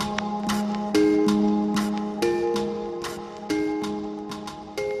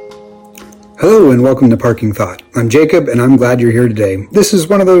Hello and welcome to Parking Thought. I'm Jacob and I'm glad you're here today. This is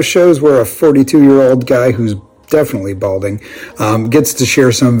one of those shows where a 42-year-old guy who's definitely balding gets to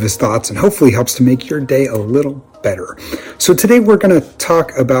share some of his thoughts and hopefully helps to make your day a little better. So today we're going to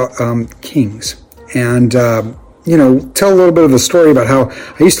talk about kings and, tell a little bit of a story about how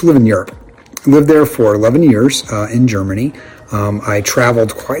I used to live in Europe. I lived there for 11 years in Germany. I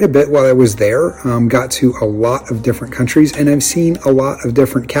traveled quite a bit while I was there, got to a lot of different countries, and I've seen a lot of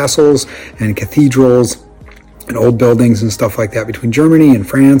different castles and cathedrals and old buildings and stuff like that between Germany and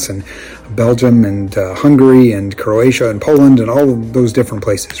France and Belgium and Hungary and Croatia and Poland and all of those different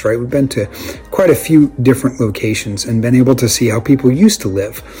places, right? We've been to quite a few different locations and been able to see how people used to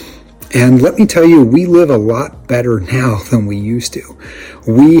live. And let me tell you, we live a lot better now than we used to.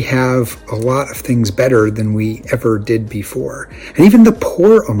 We have a lot of things better than we ever did before. And even the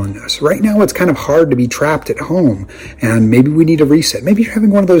poor among us. Right now, it's kind of hard to be trapped at home, and maybe we need a reset. Maybe you're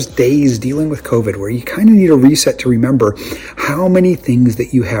having one of those days dealing with COVID where you kind of need a reset to remember how many things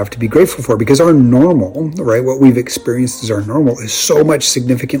that you have to be grateful for, because our normal, right, what we've experienced as our normal is so much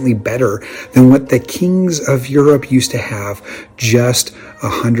significantly better than what the kings of Europe used to have just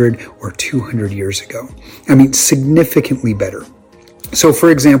 100 or 200 years ago. I mean, significantly better. So,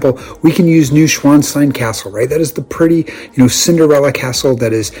 for example, we can use Neuschwanstein Castle, right? That is the pretty, Cinderella castle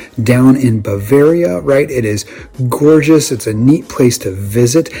that is down in Bavaria, right? It is gorgeous. It's a neat place to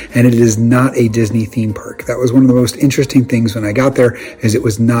visit, and it is not a Disney theme park. That was one of the most interesting things when I got there, is it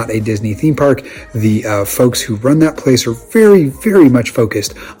was not a Disney theme park. The folks who run that place are very, very much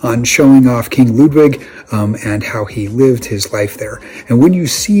focused on showing off King Ludwig and how he lived his life there. And when you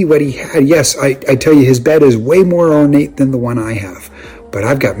see what he had, yes, I tell you, his bed is way more ornate than the one I have. But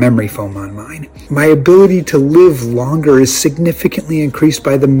I've got memory foam on mine. My ability to live longer is significantly increased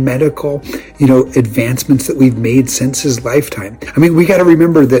by the medical, advancements that we've made since his lifetime. I mean, we got to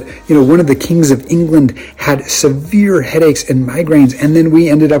remember that, one of the kings of England had severe headaches and migraines, and then we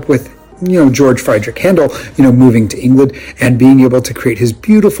ended up with George Friedrich Handel, moving to England and being able to create his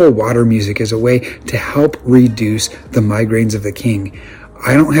beautiful water music as a way to help reduce the migraines of the king.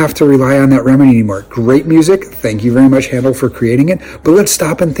 I don't have to rely on that remedy anymore. Great music. Thank you very much, Handel, for creating it. But let's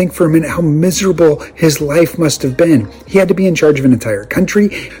stop and think for a minute how miserable his life must have been. He had to be in charge of an entire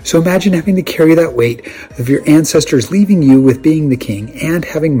country. So imagine having to carry that weight of your ancestors leaving you with being the king and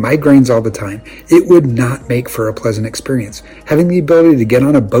having migraines all the time. It would not make for a pleasant experience. Having the ability to get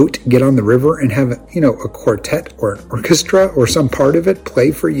on a boat, get on the river, and have, a quartet or an orchestra or some part of it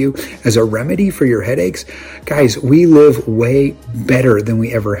play for you as a remedy for your headaches. Guys, we live way better than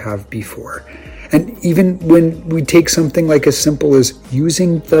we ever have before. And even when we take something like as simple as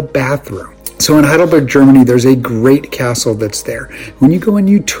using the bathroom. So in Heidelberg, Germany, there's a great castle that's there. When you go and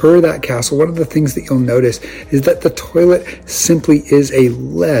you tour that castle, one of the things that you'll notice is that the toilet simply is a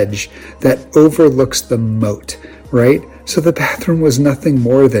ledge that overlooks the moat, right? So the bathroom was nothing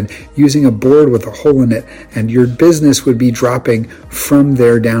more than using a board with a hole in it, and your business would be dropping from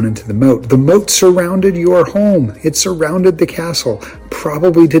there down into the moat. The moat surrounded your home. It surrounded the castle.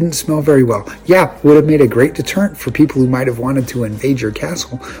 Probably didn't smell very well. Yeah, would have made a great deterrent for people who might have wanted to invade your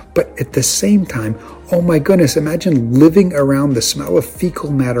castle. But at the same time, oh my goodness, imagine living around the smell of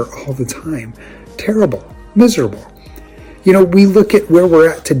fecal matter all the time. Terrible. Miserable. We look at where we're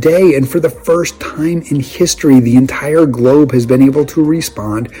at today, and for the first time in history, the entire globe has been able to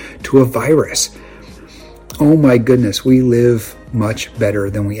respond to a virus. Oh my goodness, we live much better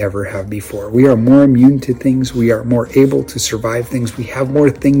than we ever have before. We are more immune to things. We are more able to survive things. We have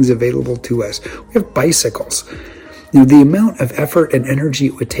more things available to us. We have bicycles. The amount of effort and energy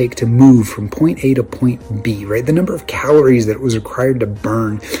it would take to move from point A to point B, right? The number of calories that it was required to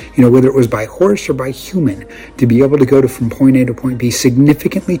burn, whether it was by horse or by human, to be able to go from point A to point B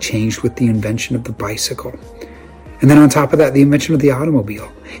significantly changed with the invention of the bicycle. And then on top of that, the invention of the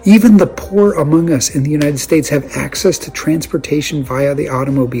automobile. Even the poor among us in the United States have access to transportation via the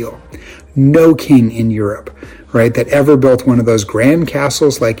automobile. No king in Europe, right, that ever built one of those grand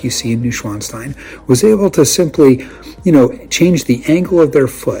castles like you see in Neuschwanstein was able to simply, change the angle of their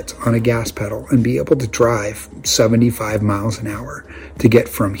foot on a gas pedal and be able to drive 75 miles an hour to get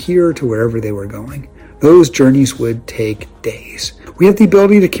from here to wherever they were going. Those journeys would take days. We have the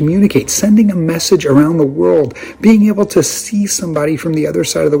ability to communicate, sending a message around the world. Being able to see somebody from the other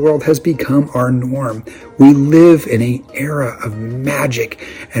side of the world has become our norm. We live in an era of magic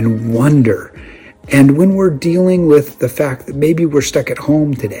and wonder. And when we're dealing with the fact that maybe we're stuck at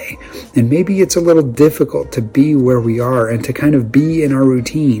home today, and maybe it's a little difficult to be where we are and to kind of be in our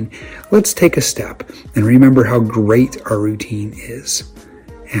routine, let's take a step and remember how great our routine is.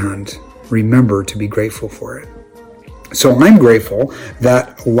 And remember to be grateful for it. So I'm grateful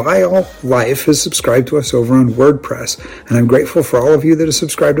that Lyle Life has subscribed to us over on WordPress. And I'm grateful for all of you that have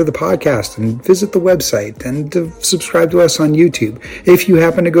subscribed to the podcast and visit the website and to subscribe to us on YouTube. If you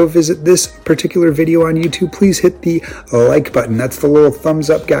happen to go visit this particular video on YouTube, please hit the like button. That's the little thumbs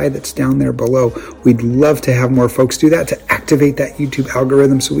up guy that's down there below. We'd love to have more folks do that to activate that YouTube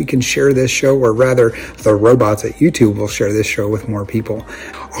algorithm so we can share this show, or rather the robots at YouTube will share this show with more people.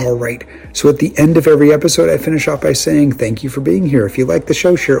 All right. So at the end of every episode, I finish off by saying thank you for being here. If you like the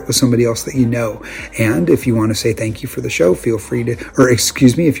show, share it with somebody else that you know. And if you want to say thank you for the show, feel free to,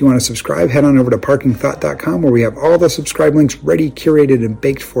 if you want to subscribe, head on over to parkingthought.com where we have all the subscribe links ready, curated, and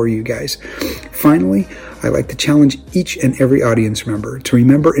baked for you guys. Finally, I like to challenge each and every audience member to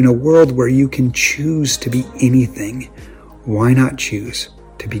remember, in a world where you can choose to be anything, why not choose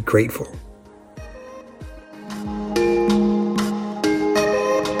to be grateful?